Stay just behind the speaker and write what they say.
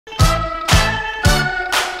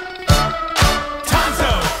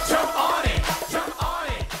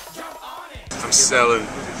selling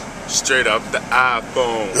straight up the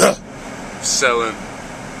iPhone. Selling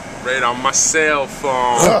right on my cell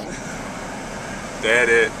phone. That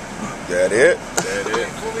it. That it? That it.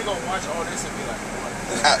 When we gonna watch all this and be like, what?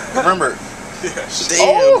 Remember.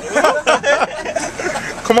 Damn.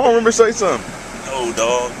 Come on, remember, say something. No,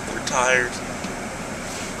 dog. We're tired.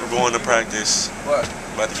 We're going to practice. What?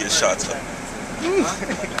 About to get shots up.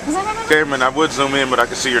 Damon, I would zoom in, but I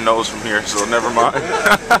can see your nose from here, so never mind.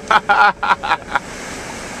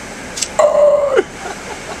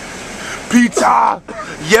 Pizza!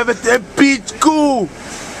 Jebete pizzku!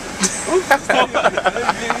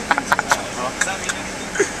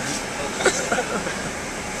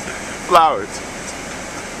 Flowers.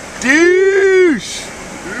 Douche!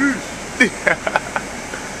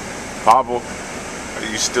 Pavel, are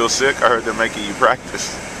you still sick? I heard they're making you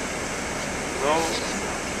practice.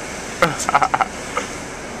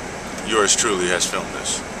 Yours truly has filmed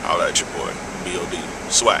this. Holla at your boy, B.O.D.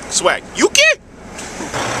 Swag. Swag. Yuki!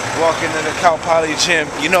 Walking in the Cal Poly gym.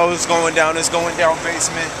 You know what's going down. It's going down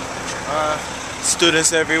basement.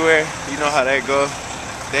 Students everywhere. You know how that go.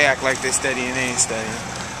 They act like they're studying. They ain't studying. You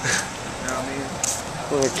know what I mean?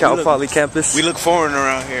 On the Cal Poly campus. We look foreign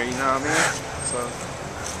around here. You know what I mean? So,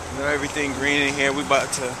 you know, everything green in here. We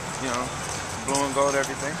about to, you know, blue and gold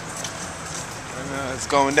everything. And it's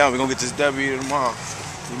going down. We're going to get this W tomorrow.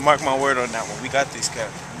 You mark my word on that one. We got these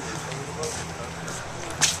cats.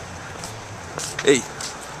 Hey.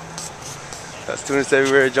 Got students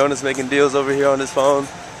everywhere. Jonas making deals over here on his phone.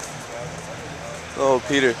 Oh,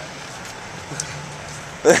 Peter.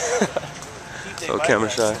 So camera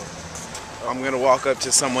shy. I'm going to walk up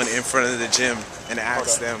to someone in front of the gym and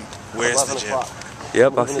ask them, where's the gym?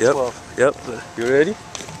 Yep. You ready?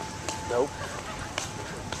 Nope.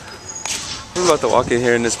 We're about to walk in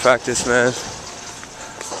here in this practice, man.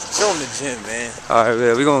 Show them the gym, man. Alright,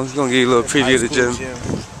 man. We're gonna give you a little preview of the gym.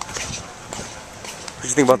 What you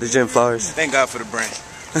think about the gym, Flowers? Thank God for the brand.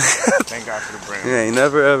 Thank God for the brand. Yeah, ain't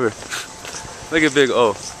never ever. Look at Big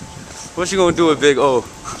O. What you gonna do with Big O?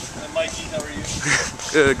 Mikey, how are you?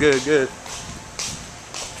 Good. Yeah,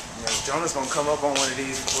 Jonah's gonna come up on one of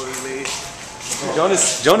these before we leave.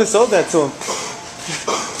 Jonas sold that to him.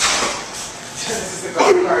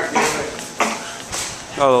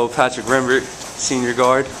 Hello, Patrick Rembert, senior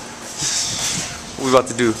guard. What we about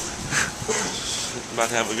to do? About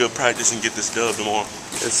to have a good practice and get this dub tomorrow.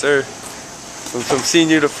 Yes, sir. From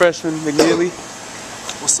senior to freshman, McNeely.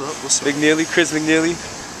 What's up? McNeely, Chris McNeely.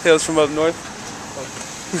 Hails from up north.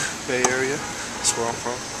 Bay Area. That's where I'm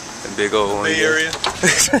from. And Big O on Bay here. Area.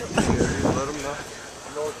 Let them know.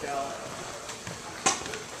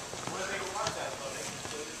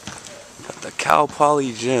 The Cal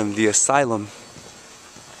Poly Gym, the Asylum.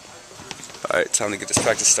 Alright, time to get this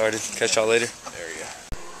practice started. Catch y'all later. There you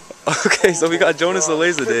go. Okay, so we got Jonas the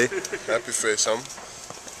Laser Day. Happy face, huh?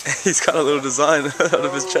 He's got a little design out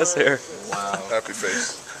of his chest hair. Wow. Happy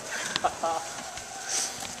face.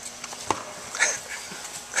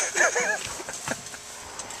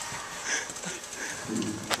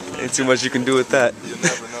 Ain't too much you can do with that. You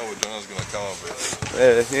never know what John's gonna come up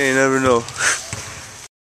with. Yeah, you never know.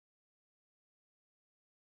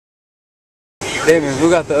 Damon, who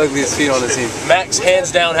got the ugliest feet on the team? Max, hands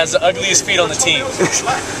down, has the ugliest feet on the team.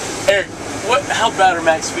 Eric, how bad are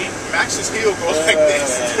Max's feet? Max's heel goes like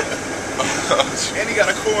this. And he got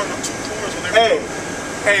a corn on two corners on every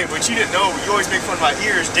toe. Hey, but you didn't know, you always make fun of my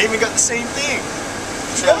ears. Damon got the same thing.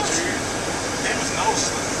 Damon's nose.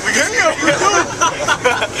 We got you do.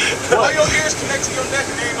 How your ears connect to your neck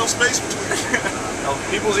and there ain't no space between them?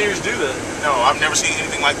 People's ears do that. No, I've never seen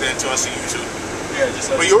anything like that until I see you too. Yeah,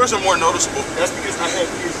 just like But yours are more noticeable. That's because I have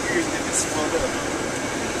ears that get swelled up.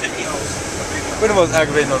 We're the most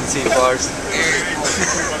aggravating on the team, Flowers.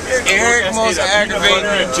 Eric most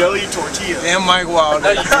aggravating. Jelly tortilla. Then Mike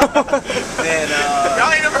Wilder. Then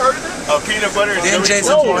Y'all ain't never heard of that? Peanut butter and then jelly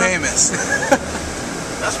Jason tortilla. Voorhees.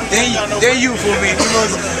 Then you for me. He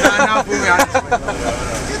was not for me.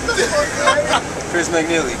 Chris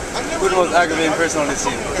McNeely. Who's the most aggravating person on this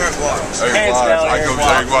team? Eric Watts. hands down, I go with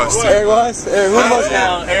Eric Watts too. Eric Watts? Eric, who the hands most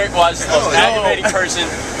down, Eric Watts is the most aggravating person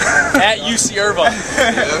at UC Irvine.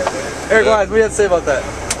 Eric Watts, what do you have to say about that?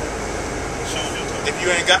 If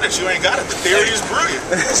you ain't got it, you ain't got it. The theory is brilliant.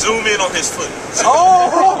 Zoom in on his foot.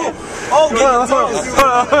 Oh, hold on.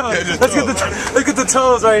 Let's get the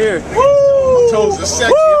toes right here. Woo! Toes are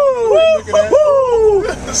sexy. Woo!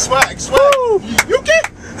 Swag. You can.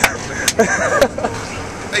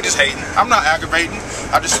 They just hating. I'm not aggravating.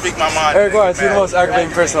 I just speak my mind. Eric Watts, who's the most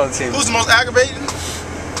aggravating person on the team? Who's the most aggravating?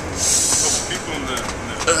 People in the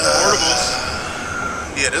portables.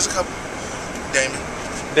 Yeah, there's a couple. Damon.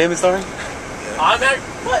 Damon starting? Yeah.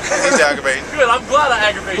 What? He's aggravating. Good, I'm glad I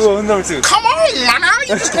aggravate you. Who number 2? Come on, man. How you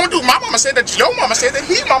just gonna do? My mama said that. Your mama said that.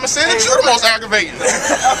 Mama said that you're the most aggravating.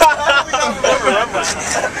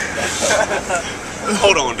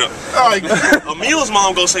 Hold on, Joe. Like, Emil's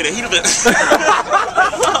mom gonna say that he the best.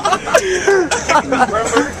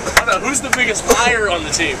 Who's the biggest liar on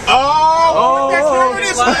the team? Hold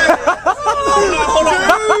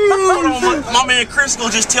on. My man Chris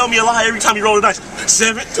gonna just tell me a lie every time he roll the dice.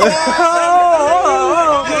 7. You gonna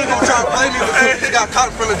try to blame me because you got caught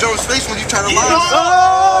in front of Joe's face when you try to lie.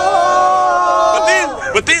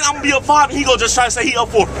 But then I'm gonna be up 5 and he gonna just try to say he up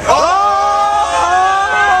 4.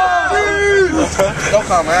 Don't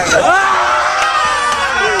come, man.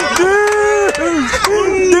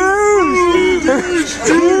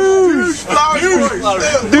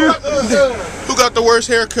 who got the worst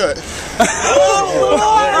haircut?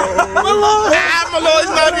 My Lord's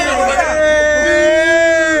not here.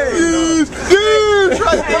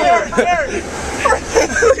 Right there.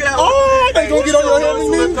 They gonna get on your hands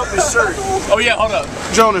and knees? Oh yeah, hold up.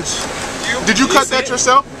 Jonas, did you cut that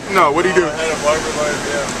yourself? No. What do you do?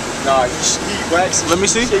 Nah, he waxed. Let me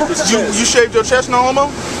see. You shaved your chest, no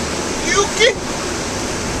homo? You get.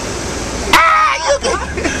 You get.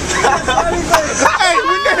 Hey,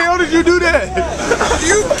 when the hell did you do that?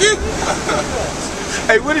 You get.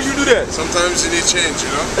 Hey, when did you do that? Sometimes you need change, you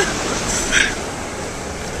know?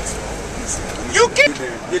 You get.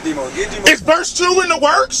 Get Demo. Is verse 2 in the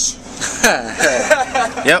works?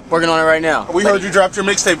 Yep, working on it right now. We heard you dropped your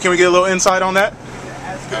mixtape. Can we get a little insight on that?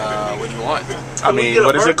 What do you want? I mean,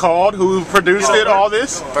 what is it called? Who produced it? All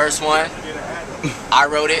this? First one, I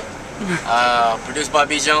wrote it. Produced by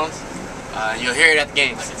B. Jones. You'll hear it at the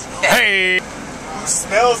games. Hey. Who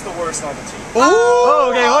smells the worst on the team? Oh,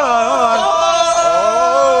 okay, hold on.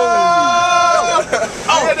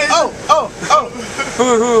 Who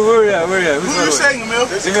are you? Who you saying, Emil?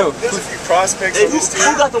 There's a few prospects Hey, on this team.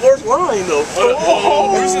 who got the worst line though?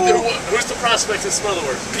 Who's the prospect that smell the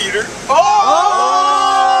worst? Peter.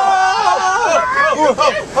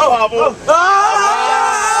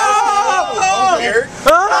 Eric.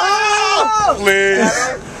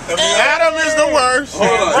 Adam is the worst.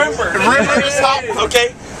 Rimmer is top.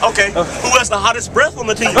 Okay. Who has the hottest breath on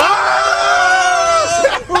the team?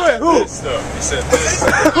 Who? Say it.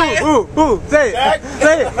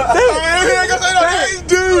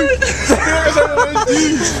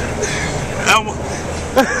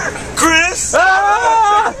 Chris.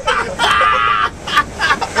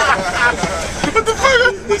 What the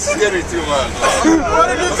fuck? This is getting too much.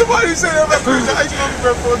 Why did somebody say that about Chris? The ice cream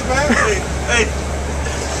breath for the man? Hey.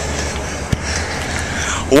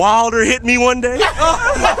 Wilder hit me one day. Come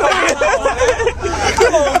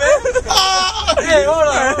on, man. Hey, hold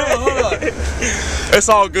on. It's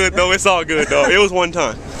all good though. It was one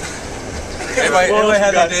time. Everybody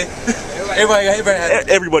had that day. Everybody had that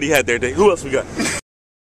day. Everybody had their day. Who else we got?